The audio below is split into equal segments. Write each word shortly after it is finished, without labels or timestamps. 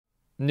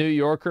New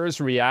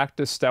Yorkers react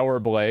to Stellar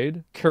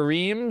Blade.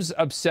 Kareem's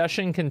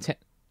obsession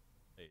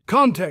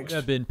Context. Would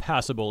have been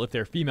passable if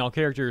their female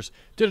characters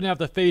didn't have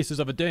the faces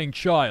of a dang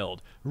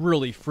child.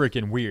 Really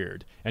freaking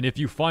weird. And if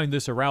you find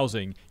this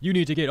arousing, you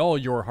need to get all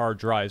your hard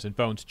drives and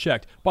phones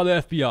checked by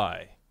the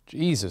FBI.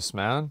 Jesus,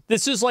 man.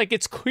 This is like, they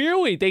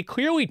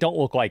clearly don't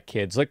look like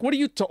kids. Like, what are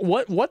you,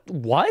 what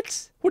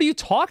are you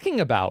talking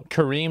about?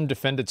 Kareem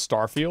defended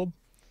Starfield?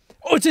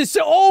 Oh,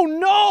 oh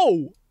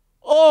no!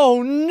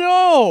 Oh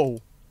no!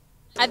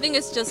 I think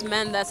it's just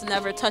men that's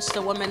never touched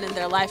a woman in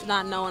their life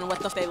not knowing what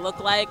the f they look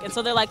like. And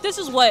so they're like, this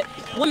is what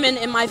women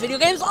in my video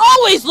games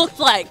always looked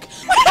like.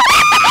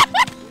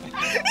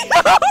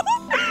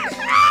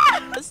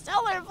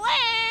 Stellar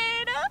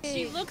Blade!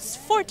 She looks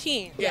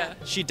 14. Yeah.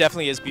 She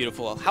definitely is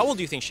beautiful. How old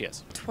do you think she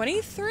is?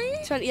 23?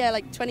 Yeah,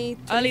 like 20,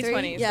 Early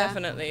 20s, yeah.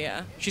 definitely,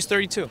 yeah. She's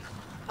 32.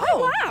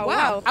 Oh,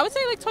 wow. I would say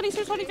like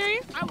 22,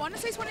 23. I want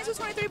to say 22,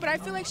 23, but I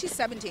feel like she's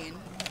 17.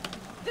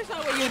 There's no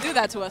way you would do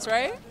that to us,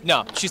 right?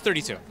 No, she's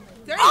 32.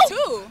 32?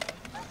 Oh!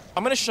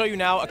 I'm going to show you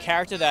now a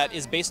character that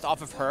is based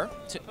off of her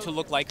to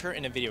look like her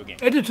in a video game.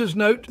 Editor's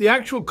note, the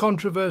actual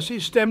controversy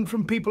stemmed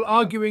from people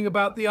arguing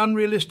about the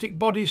unrealistic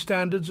body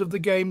standards of the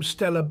game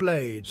Stellar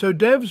Blade. So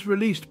devs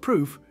released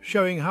proof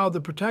showing how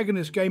the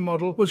protagonist game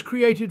model was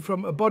created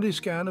from a body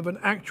scan of an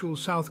actual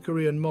South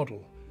Korean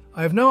model.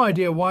 I have no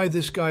idea why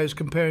this guy is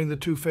comparing the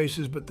two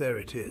faces, but there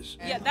it is.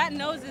 Yeah, that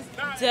nose is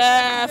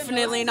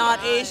definitely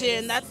not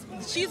Asian.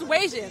 She's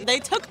Wasian. They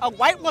took a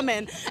white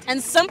woman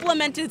and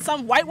supplemented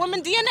some white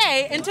woman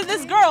DNA into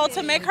this girl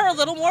to make her a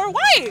little more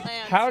white.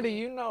 How do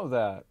you know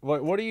that?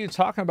 What are you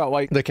talking about?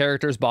 Like, the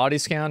character's body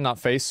scan, not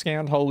face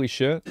scanned? Holy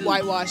shit.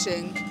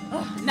 Whitewashing.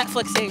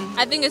 Netflixing.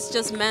 I think it's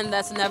just men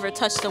that's never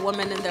touched a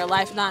woman in their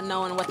life not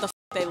knowing what the f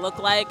they look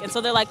like. And so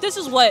they're like, this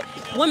is what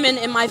women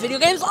in my video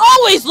games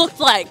always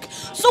looked like.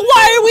 So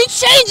why are we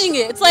changing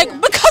it? It's like,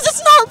 because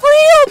it's not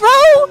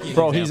real, bro.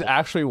 Bro, he's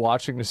actually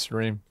watching the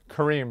stream.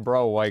 Kareem,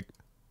 bro, like,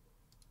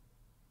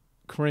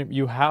 Kareem,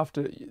 you have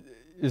to,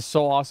 it's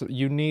so awesome.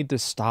 You need to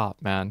stop,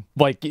 man.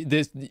 Like,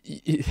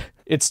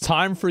 it's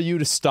time for you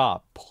to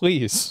stop.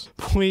 Please,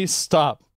 please stop.